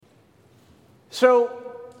So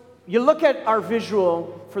you look at our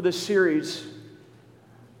visual for this series,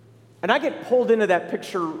 and I get pulled into that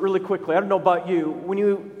picture really quickly. I don't know about you. When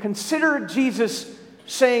you consider Jesus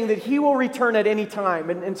saying that he will return at any time,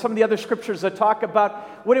 and some of the other scriptures that talk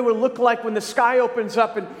about what it will look like when the sky opens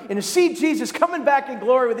up, and to see Jesus coming back in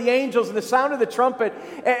glory with the angels and the sound of the trumpet,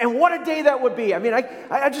 and what a day that would be. I mean,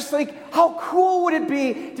 I just think, how cool would it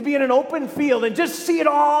be to be in an open field and just see it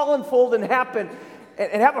all unfold and happen,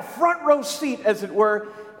 and have a front row seat, as it were.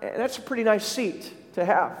 And that's a pretty nice seat to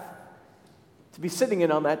have, to be sitting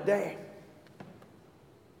in on that day.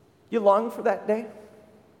 You long for that day?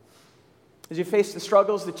 As you face the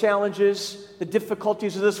struggles, the challenges, the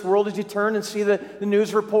difficulties of this world, as you turn and see the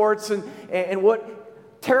news reports and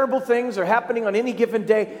what terrible things are happening on any given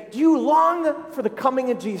day, do you long for the coming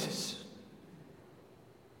of Jesus?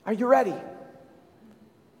 Are you ready?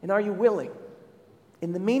 And are you willing,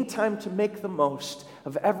 in the meantime, to make the most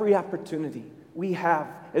of every opportunity we have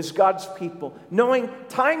as God's people, knowing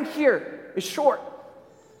time here is short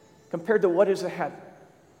compared to what is ahead?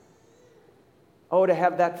 Oh, to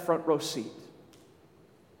have that front row seat.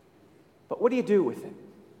 But what do you do with it?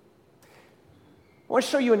 I want to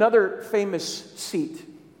show you another famous seat.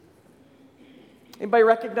 Anybody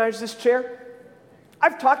recognize this chair?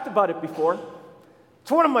 I've talked about it before.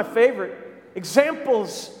 It's one of my favorite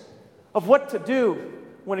examples of what to do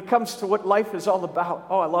when it comes to what life is all about.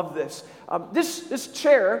 Oh, I love this. This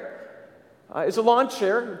chair is a lawn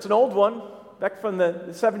chair. It's an old one, back from the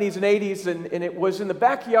 70s and 80s, and it was in the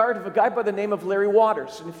backyard of a guy by the name of Larry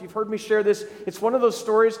Waters. And if you've heard me share this, it's one of those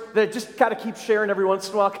stories that I just got to keep sharing every once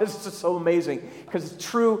in a while because it's just so amazing, because it's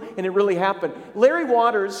true and it really happened. Larry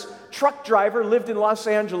Waters, truck driver, lived in Los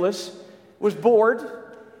Angeles, was bored,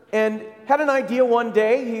 and had an idea one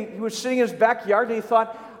day. He was sitting in his backyard, and he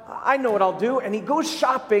thought, I know what I'll do. And he goes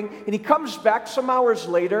shopping, and he comes back some hours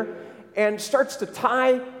later and starts to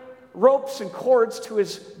tie ropes and cords to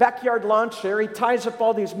his backyard lawn chair. He ties up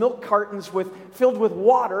all these milk cartons filled with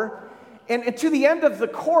water, and to the end of the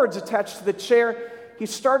cords attached to the chair, he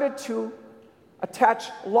started to attach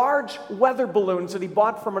large weather balloons that he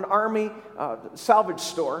bought from an Army salvage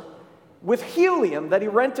store with helium that he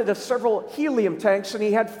rented several helium tanks, and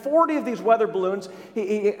he had 40 of these weather balloons.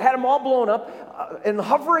 He had them all blown up and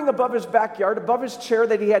hovering above his backyard, above his chair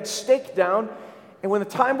that he had staked down. And when the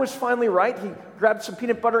time was finally right, he grabbed some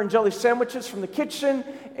peanut butter and jelly sandwiches from the kitchen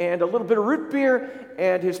and a little bit of root beer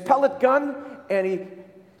and his pellet gun, and he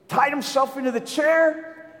tied himself into the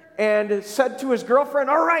chair and said to his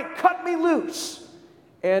girlfriend, all right, cut me loose.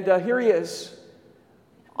 And here he is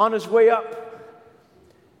on his way up.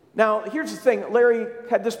 Now, here's the thing. Larry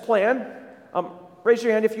had this plan. Raise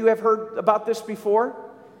your hand if you have heard about this before.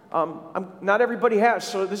 Not everybody has,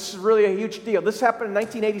 so this is really a huge deal. This happened in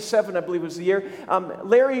 1987, I believe was the year.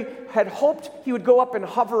 Larry had hoped he would go up and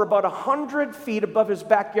hover about 100 feet above his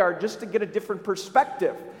backyard just to get a different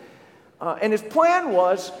perspective. And his plan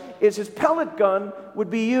is his pellet gun would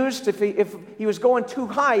be used, if he was going too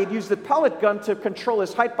high, he'd use the pellet gun to control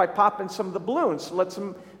his height by popping some of the balloons, let some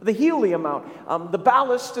of the helium out. The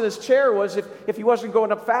ballast in his chair was if he wasn't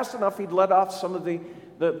going up fast enough, he'd let off some of the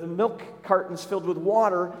milk cartons filled with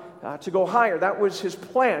water to go higher. That was his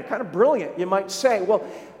plan. Kind of brilliant, you might say. Well,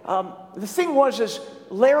 the thing was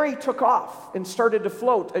Larry took off and started to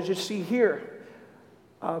float, as you see here.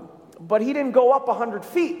 But he didn't go up 100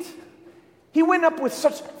 feet. He went up with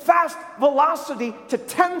such fast velocity to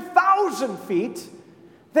 10,000 feet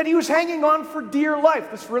that he was hanging on for dear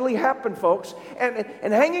life. This really happened, folks. And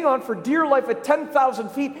hanging on for dear life at 10,000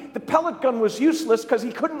 feet, the pellet gun was useless because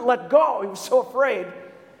he couldn't let go. He was so afraid.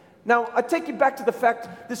 Now, I take you back to the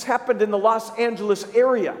fact this happened in the Los Angeles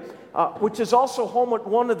area, which is also home at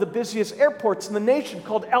one of the busiest airports in the nation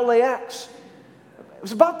called LAX. It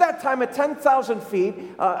was about that time at 10,000 feet,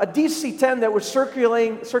 a DC-10 that was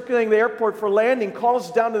circulating the airport for landing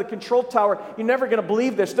calls down to the control tower. You're never going to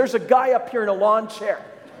believe this. There's a guy up here in a lawn chair.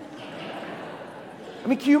 I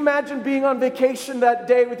mean, can you imagine being on vacation that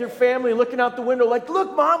day with your family, looking out the window like,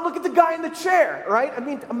 look, Mom, look at the guy in the chair, right? I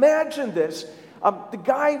mean, imagine this. The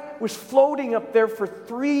guy was floating up there for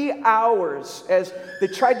 3 hours as they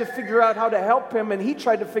tried to figure out how to help him, and he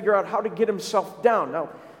tried to figure out how to get himself down. Now,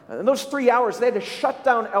 in those 3 hours, they had to shut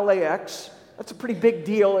down LAX. That's a pretty big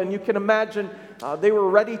deal, and you can imagine they were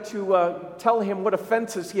ready to tell him what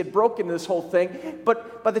offenses he had broken in this whole thing.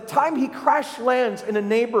 But by the time he crash lands in a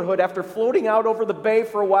neighborhood after floating out over the bay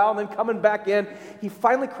for a while and then coming back in, he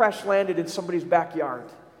finally crash landed in somebody's backyard.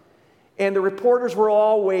 And the reporters were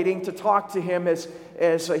all waiting to talk to him as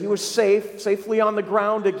he was safely on the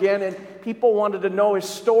ground again, and people wanted to know his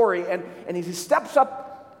story. And he steps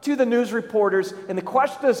up to the news reporters, and the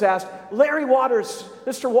question is asked, Larry Waters,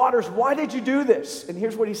 Mr. Waters, why did you do this? And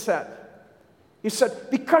here's what he said. He said,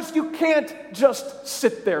 because you can't just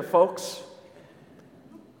sit there, folks.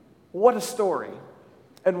 What a story,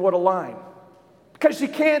 and what a line. Because you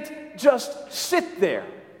can't just sit there.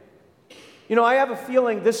 You know, I have a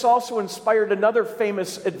feeling this also inspired another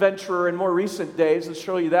famous adventurer in more recent days. I'll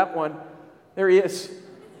show you that one. There he is.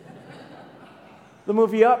 The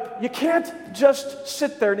movie Up. You can't just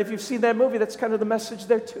sit there. And if you've seen that movie, that's kind of the message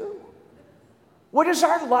there too. What is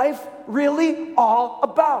our life really all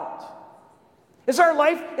about? Is our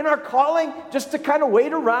life and our calling just to kind of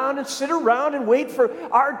wait around and sit around and wait for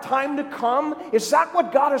our time to come? Is that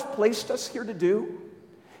what God has placed us here to do?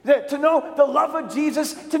 To know the love of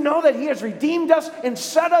Jesus, to know that He has redeemed us and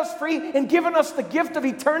set us free and given us the gift of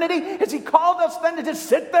eternity? Has He called us then to just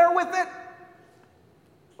sit there with it?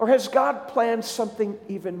 Or has God planned something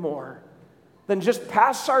even more than just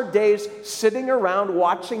pass our days sitting around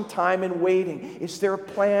watching time and waiting? Is there a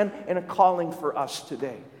plan and a calling for us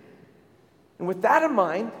today? And with that in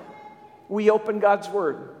mind, we open God's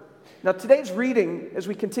Word. Now today's reading, as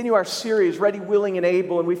we continue our series, Ready, Willing, and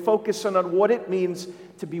Able, and we focus on what it means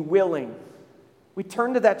to be willing, we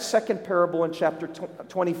turn to that second parable in chapter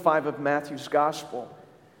 25 of Matthew's Gospel.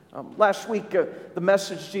 Last week, the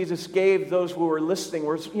message Jesus gave those who were listening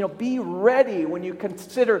was, be ready when you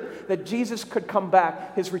consider that Jesus could come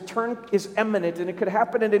back. His return is imminent, and it could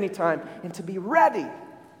happen at any time. And to be ready,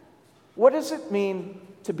 what does it mean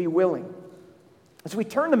to be willing? As we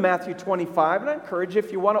turn to Matthew 25, and I encourage you,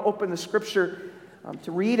 if you want to open the Scripture,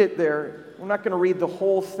 to read it there. We're not going to read the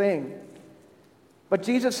whole thing. But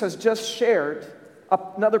Jesus has just shared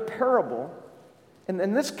another parable. And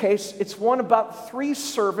in this case, it's one about 3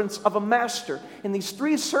 servants of a master. And these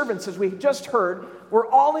 3 servants, as we just heard, were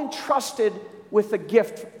all entrusted with a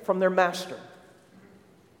gift from their master.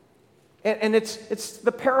 And it's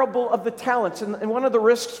the parable of the talents. And one of the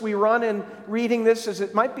risks we run in reading this is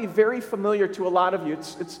it might be very familiar to a lot of you.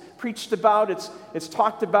 It's preached about, it's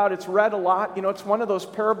talked about, it's read a lot. It's one of those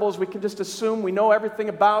parables we can just assume we know everything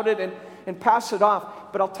about it and pass it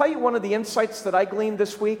off. But I'll tell you one of the insights that I gleaned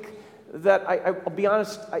this week that I'll be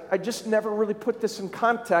honest, I just never really put this in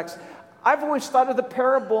context. I've always thought of the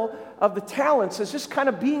parable of the talents as just kind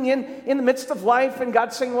of being in the midst of life and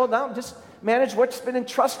God saying, well, now just manage what's been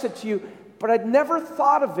entrusted to you. But I'd never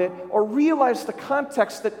thought of it or realized the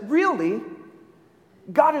context that really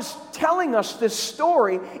God is telling us this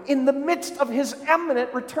story in the midst of His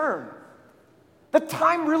imminent return. The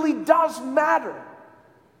time really does matter.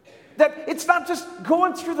 That it's not just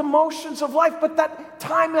going through the motions of life, but that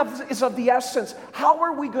time is of the essence. How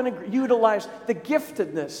are we going to utilize the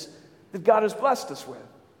giftedness that God has blessed us with?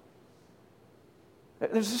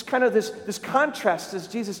 There's this kind of this contrast as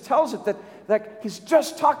Jesus tells it that He's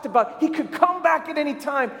just talked about. He could come back at any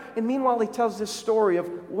time. And meanwhile, He tells this story of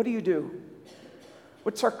what do you do?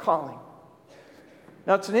 What's our calling?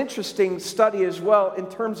 Now, it's an interesting study as well in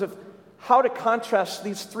terms of how to contrast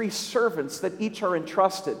these 3 servants that each are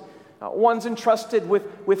entrusted. One's entrusted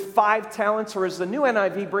with 5 talents, or as the new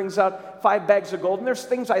NIV brings out, 5 bags of gold. And there's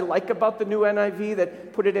things I like about the new NIV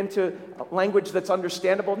that put it into language that's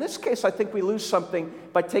understandable. In this case, I think we lose something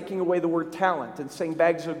by taking away the word talent and saying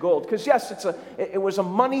bags of gold. Because yes, it was a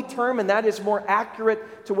money term, and that is more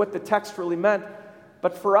accurate to what the text really meant.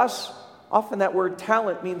 But for us, often that word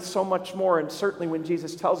talent means so much more. And certainly when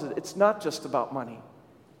Jesus tells it, it's not just about money.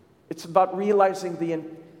 It's about realizing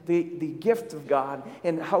the gift of God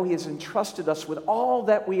and how He has entrusted us with all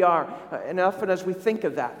that we are. And often as we think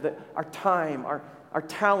of that our time, our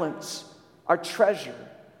talents, our treasure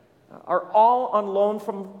are all on loan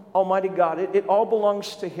from Almighty God. It all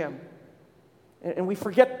belongs to Him. And we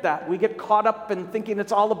forget that. We get caught up in thinking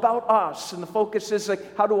it's all about us. And the focus is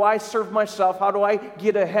like, how do I serve myself? How do I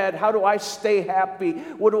get ahead? How do I stay happy?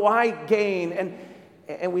 What do I gain?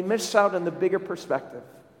 And we miss out on the bigger perspective.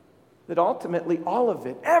 That ultimately all of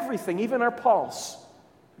it, everything, even our pulse,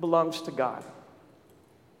 belongs to God.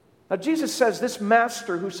 Now Jesus says this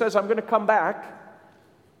master who says, I'm going to come back,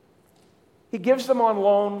 He gives them on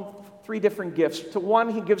loan 3 different gifts. To one,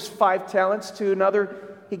 He gives 5 talents. To another,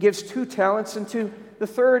 He gives 2 talents. And to the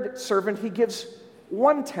third servant, He gives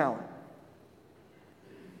 1 talent.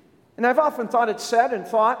 And I've often thought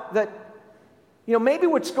that, maybe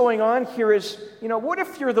what's going on here is, what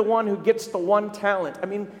if you're the one who gets the 1 talent? I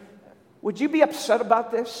mean, would you be upset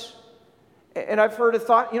about this? And I've heard a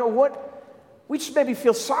thought, what? We should maybe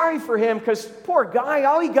feel sorry for him because poor guy,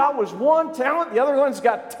 all he got was 1 talent. The other one's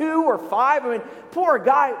got 2 or 5. I mean, poor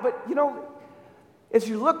guy. But, as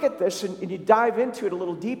you look at this and you dive into it a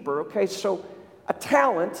little deeper, okay, so a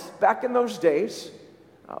talent back in those days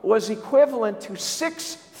was equivalent to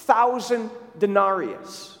 6,000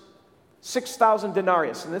 denarius. 6,000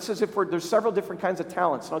 denarius. And this is there's several different kinds of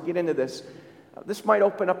talents, and I'll get into this. This might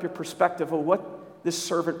open up your perspective of what this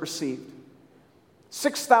servant received.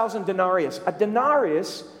 6,000 denarius. A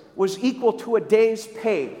denarius was equal to a day's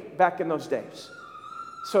pay back in those days.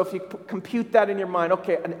 So if you compute that in your mind,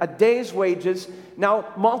 okay, a day's wages, now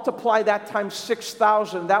multiply that times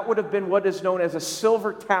 6,000, that would have been what is known as a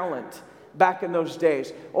silver talent back in those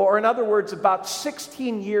days. Or in other words, about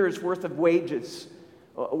 16 years worth of wages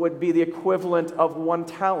would be the equivalent of one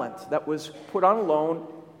talent that was put on loan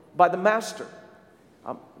by the master.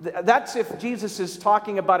 That's if Jesus is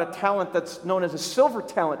talking about a talent that's known as a silver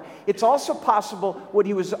talent. It's also possible what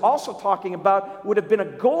he was also talking about would have been a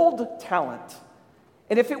gold talent.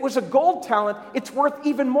 And if it was a gold talent, it's worth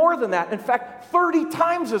even more than that. In fact, 30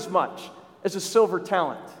 times as much as a silver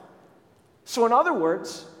talent. So in other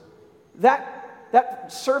words,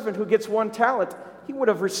 that servant who gets one talent, he would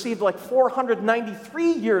have received like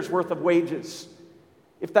 493 years worth of wages,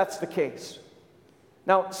 if that's the case.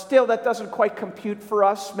 Now, still, that doesn't quite compute for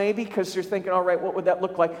us, maybe, because you're thinking, all right, what would that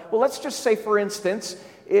look like? Well, let's just say, for instance,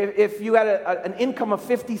 if you had an income of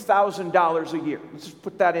 $50,000 a year. Let's just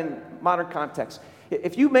put that in modern context.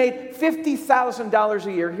 If you made $50,000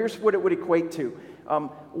 a year, here's what it would equate to.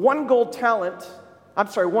 One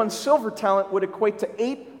silver talent would equate to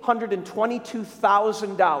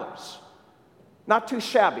 $822,000. Not too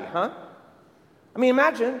shabby, huh? I mean,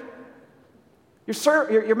 imagine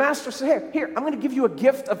your master said, here, I'm going to give you a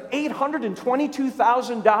gift of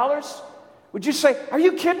 $822,000. Would you say, are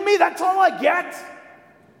you kidding me? That's all I get?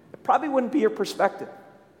 It probably wouldn't be your perspective.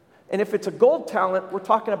 And if it's a gold talent, we're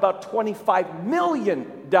talking about $25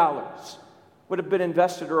 million would have been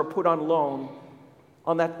invested or put on loan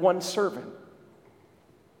on that one servant.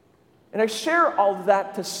 And I share all of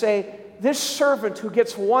that to say this servant who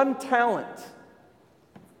gets one talent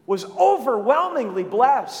was overwhelmingly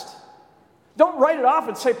blessed. Don't write it off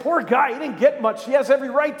and say, poor guy, he didn't get much. He has every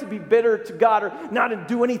right to be bitter to God or not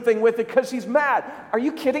do anything with it because he's mad. Are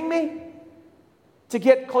you kidding me? To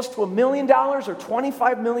get close to $1 million or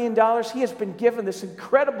 $25 million, he has been given this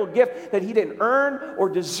incredible gift that he didn't earn or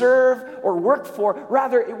deserve or work for.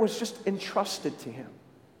 Rather, it was just entrusted to him.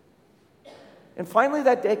 And finally,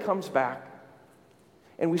 that day comes back,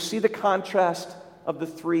 and we see the contrast of the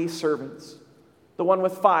three servants. The one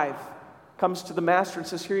with 5 comes to the master and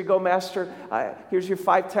says, here you go, master. Here's your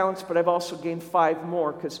 5 talents, but I've also gained 5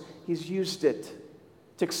 more because he's used it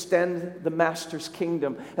to extend the master's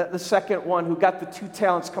kingdom. The second one who got the 2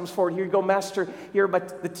 talents comes forward. Here you go, master. Here are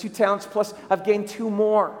the 2 talents plus I've gained 2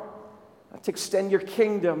 more to extend your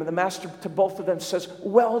kingdom. And the master to both of them says,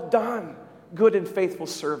 well done, good and faithful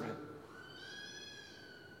servant. And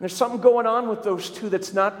there's something going on with those 2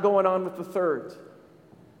 that's not going on with the third.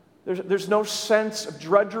 There's no sense of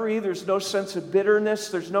drudgery. There's no sense of bitterness.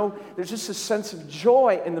 There's just a sense of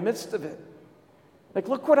joy in the midst of it. Like,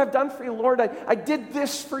 look what I've done for you, Lord. I did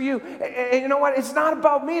this for you. And you know what? It's not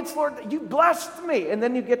about me. It's, Lord, you blessed me. And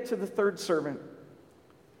then you get to the third servant.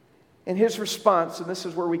 And his response, and this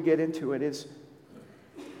is where we get into it, is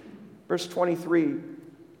verse 23.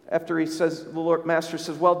 After he says, the Lord Master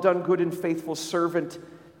says, well done, good and faithful servant,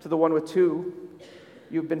 to the one with 2.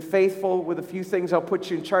 You've been faithful with a few things. I'll put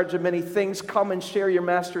you in charge of many things. Come and share your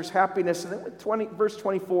master's happiness. And then with verse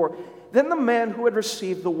 24, then the man who had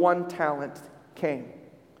received the 1 talent came.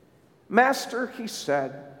 Master, he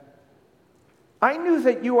said, I knew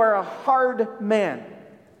that you are a hard man,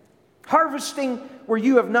 harvesting where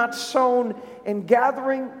you have not sown and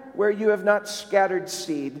gathering where you have not scattered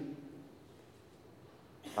seed.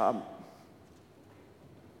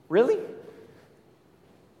 Really?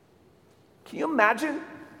 Can you imagine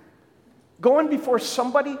going before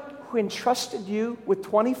somebody who entrusted you with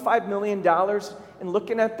 $25 million and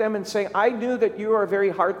looking at them and saying, I knew that you are a very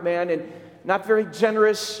hard man and not very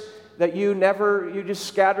generous, that you just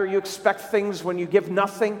scatter, you expect things when you give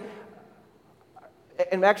nothing.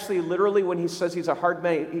 And actually, literally, when he says he's a hard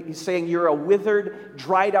man, he's saying you're a withered,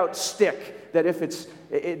 dried out stick, that if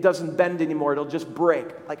it doesn't bend anymore, it'll just break.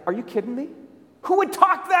 Like, are you kidding me? Who would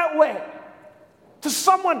talk that way to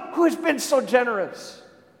someone who has been so generous?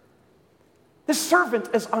 This servant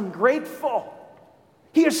is ungrateful.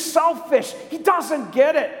 He is selfish. He doesn't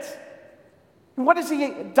get it. And what has he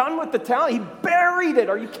done with the talent? He buried it.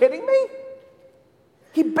 Are you kidding me?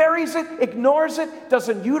 He buries it, ignores it,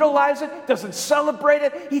 doesn't utilize it, doesn't celebrate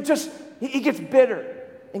it. He gets bitter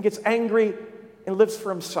and gets angry and lives for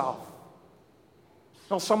himself.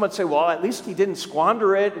 Now, some would say, well, at least he didn't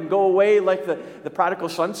squander it and go away like the prodigal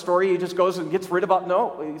son story. He just goes and gets rid of it.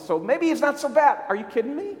 No, so maybe he's not so bad. Are you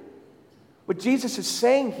kidding me? What Jesus is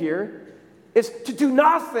saying here is to do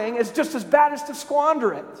nothing is just as bad as to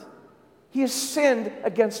squander it. He has sinned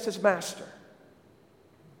against his master.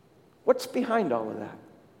 What's behind all of that?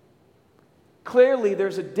 Clearly,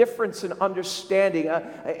 there's a difference in understanding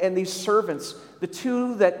and these servants, the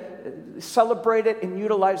two that celebrate it and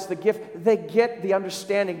utilize the gift, they get the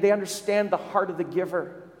understanding. They understand the heart of the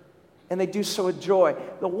giver, and they do so with joy.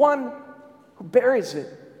 The one who buries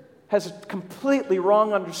it has a completely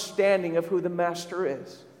wrong understanding of who the master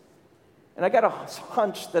is. And I got a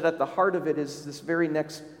hunch that at the heart of it is this very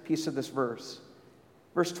next piece of this verse.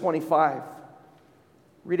 Verse 25.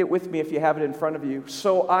 Read it with me if you have it in front of you.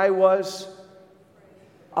 So I was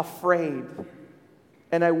afraid,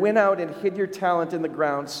 and I went out and hid your talent in the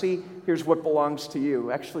ground. See, here's what belongs to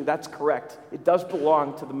you. Actually, that's correct. It does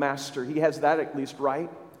belong to the master. He has that at least right.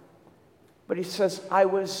 But he says, I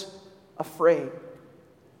was afraid.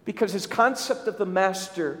 Because his concept of the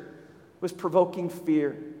master was provoking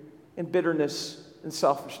fear and bitterness and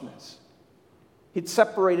selfishness. He'd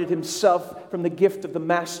separated himself from the gift of the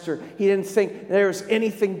master. He didn't think there's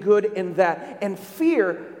anything good in that. And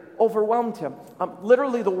fear overwhelmed him.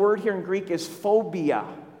 Literally, the word here in Greek is phobia,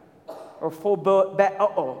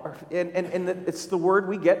 or and it's the word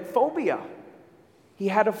we get, phobia. He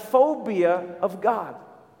had a phobia of God.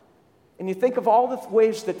 And you think of all the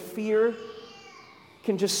ways that fear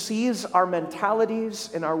can just seize our mentalities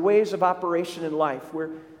and our ways of operation in life.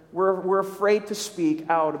 We're afraid to speak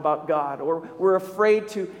out about God, or we're afraid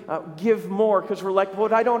to give more because we're like,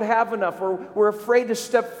 well, I don't have enough, or we're afraid to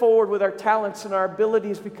step forward with our talents and our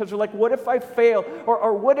abilities because we're like, what if I fail,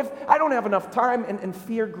 or what if I don't have enough time, and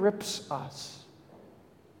fear grips us.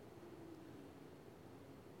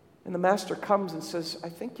 And the master comes and says, I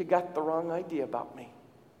think you got the wrong idea about me.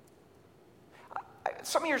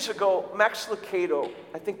 Some years ago, Max Lucado,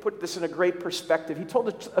 I think, put this in a great perspective. He told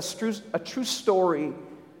a true story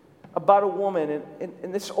about a woman,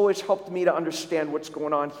 and this always helped me to understand what's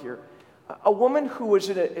going on here. A woman who was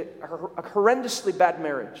in a horrendously bad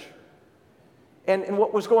marriage. And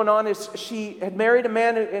what was going on is she had married a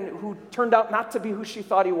man who turned out not to be who she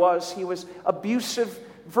thought he was. He was abusive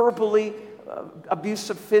verbally,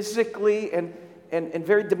 abusive physically, and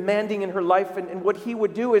very demanding in her life. And what he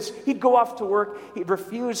would do is he'd go off to work. He'd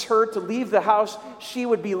refuse her to leave the house. She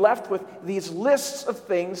would be left with these lists of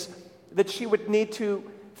things that she would need to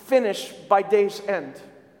finish by day's end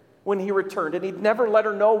when he returned. And he'd never let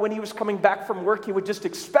her know when he was coming back from work. He would just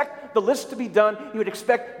expect the list to be done. He would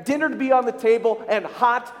expect dinner to be on the table and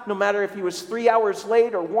hot, no matter if he was 3 hours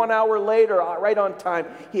late or 1 hour late or right on time.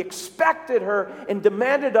 He expected her and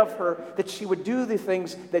demanded of her that she would do the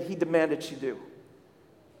things that he demanded she do.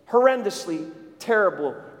 Horrendously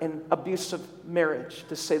terrible and abusive marriage,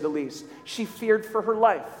 to say the least. She feared for her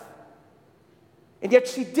life. And yet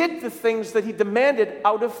she did the things that he demanded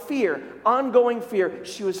out of fear, ongoing fear.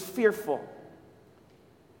 She was fearful.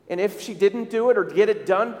 And if she didn't do it or get it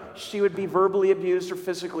done, she would be verbally abused or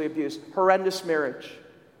physically abused. Horrendous marriage.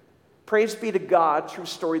 Praise be to God, true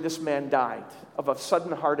story, this man died of a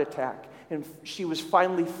sudden heart attack. And she was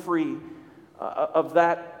finally free of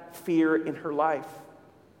that fear in her life.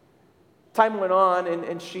 Time went on,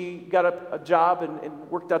 and she got a job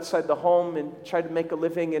and worked outside the home and tried to make a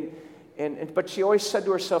living. But she always said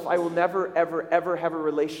to herself, I will never, ever, ever have a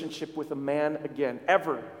relationship with a man again,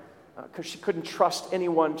 ever. Because she couldn't trust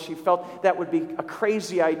anyone. She felt that would be a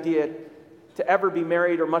crazy idea to ever be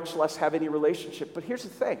married or much less have any relationship. But here's the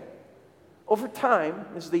thing. Over time,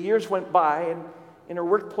 as the years went by, and in her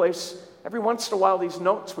workplace, every once in a while these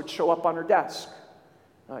notes would show up on her desk.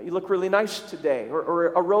 You look really nice today.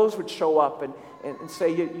 Or a rose would show up and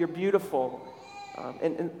say, you're beautiful.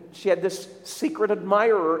 And she had this secret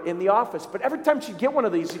admirer in the office. But every time she'd get one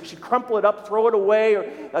of these, she'd crumple it up, throw it away,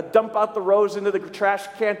 or dump out the rose into the trash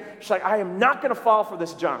can. She's like, I am not going to fall for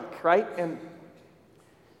this junk, right?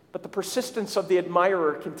 But the persistence of the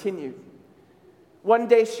admirer continued. One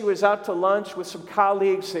day she was out to lunch with some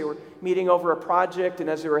colleagues. They were meeting over a project, and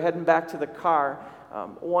as they were heading back to the car,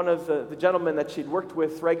 one of the gentlemen that she'd worked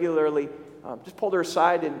with regularly just pulled her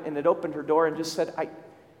aside and had opened her door and just said,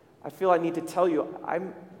 I feel I need to tell you,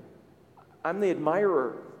 I'm the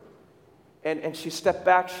admirer. And she stepped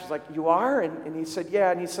back. She's like, you are? And he said,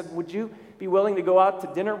 yeah. And he said, would you be willing to go out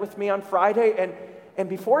to dinner with me on Friday? And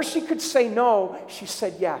before she could say no, she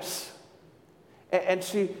said yes. And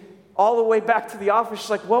she, all the way back to the office, she's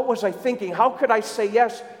like, what was I thinking? How could I say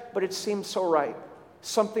yes? But it seemed so right.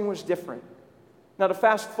 Something was different. Now, to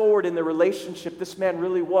fast forward in the relationship, this man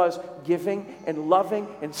really was giving and loving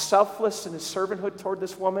and selfless in his servanthood toward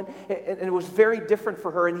this woman. And it was very different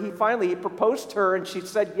for her. And he finally proposed to her, and she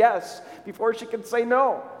said yes before she could say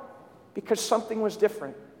no. because something was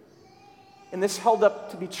different. And this held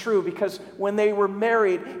up to be true because when they were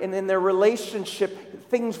married and in their relationship,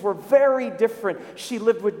 things were very different. She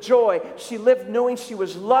lived with joy. She lived knowing she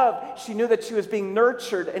was loved. She knew that she was being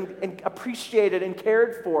nurtured and appreciated and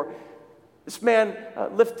cared for. This man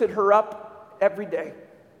lifted her up every day.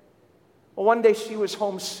 Well, one day she was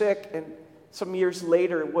homesick, and some years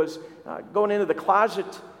later was going into the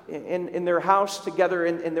closet in their house together,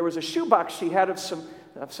 and there was a shoebox she had of some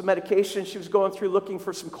medication. She was going through looking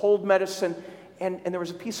for some cold medicine, and there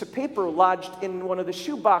was a piece of paper lodged in one of the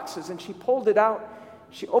shoe boxes, and she pulled it out.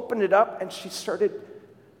 She opened it up, and she started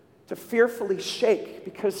to fearfully shake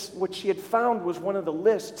because what she had found was one of the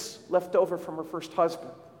lists left over from her first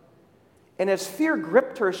husband. And as fear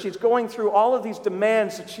gripped her, she's going through all of these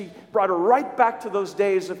demands that she brought her right back to those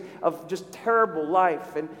days of just terrible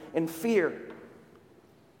life and fear.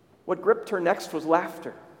 What gripped her next was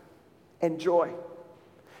laughter and joy.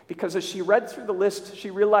 Because as she read through the list, she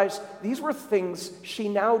realized these were things she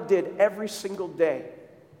now did every single day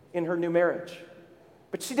in her new marriage.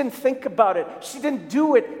 But she didn't think about it. She didn't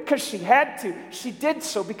do it because she had to. She did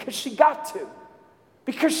so because she got to.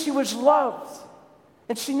 Because she was loved.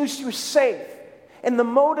 And she knew she was safe. And the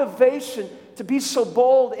motivation to be so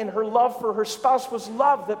bold in her love for her spouse was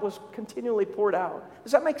love that was continually poured out.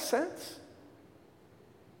 Does that make sense?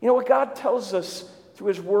 You know, what God tells us through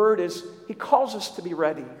His Word is He calls us to be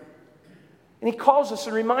ready. And He calls us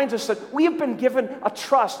and reminds us that we have been given a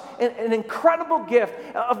trust, an incredible gift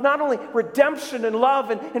of not only redemption and love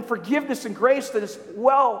and forgiveness and grace that is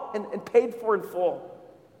well and paid for in full.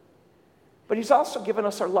 But He's also given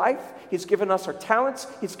us our life. He's given us our talents.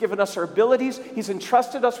 He's given us our abilities. He's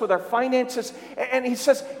entrusted us with our finances. And He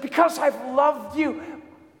says, because I've loved you,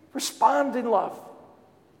 respond in love.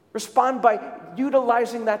 Respond by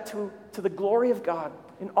utilizing that to the glory of God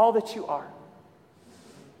in all that you are.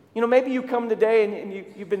 You know, maybe you come today and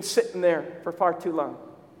you've been sitting there for far too long.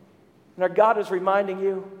 And our God is reminding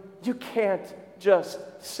you, you can't just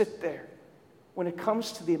sit there when it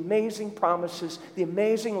comes to the amazing promises, the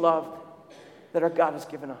amazing love that our God has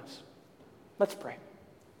given us. Let's pray.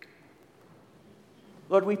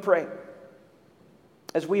 Lord, we pray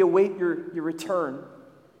as we await your return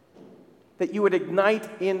that you would ignite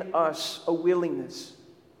in us a willingness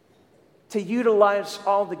to utilize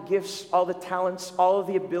all the gifts, all the talents, all of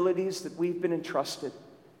the abilities that we've been entrusted.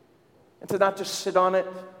 And to not just sit on it,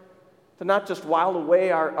 to not just while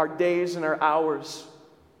away our days and our hours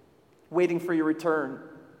waiting for your return,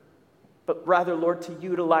 but rather, Lord, to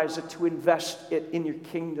utilize it, to invest it in your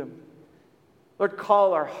kingdom. Lord,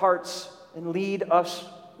 call our hearts and lead us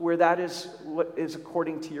where that is what is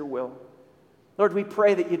according to your will. Lord, we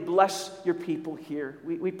pray that you'd bless your people here.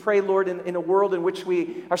 We pray, Lord, in a world in which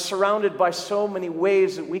we are surrounded by so many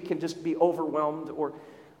ways that we can just be overwhelmed or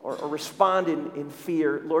respond in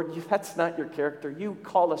fear. Lord, that's not your character. You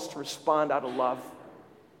call us to respond out of love.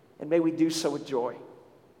 And may we do so with joy.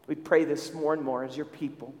 We pray this more and more as your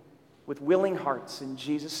people with willing hearts. In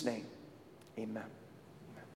Jesus' name, amen.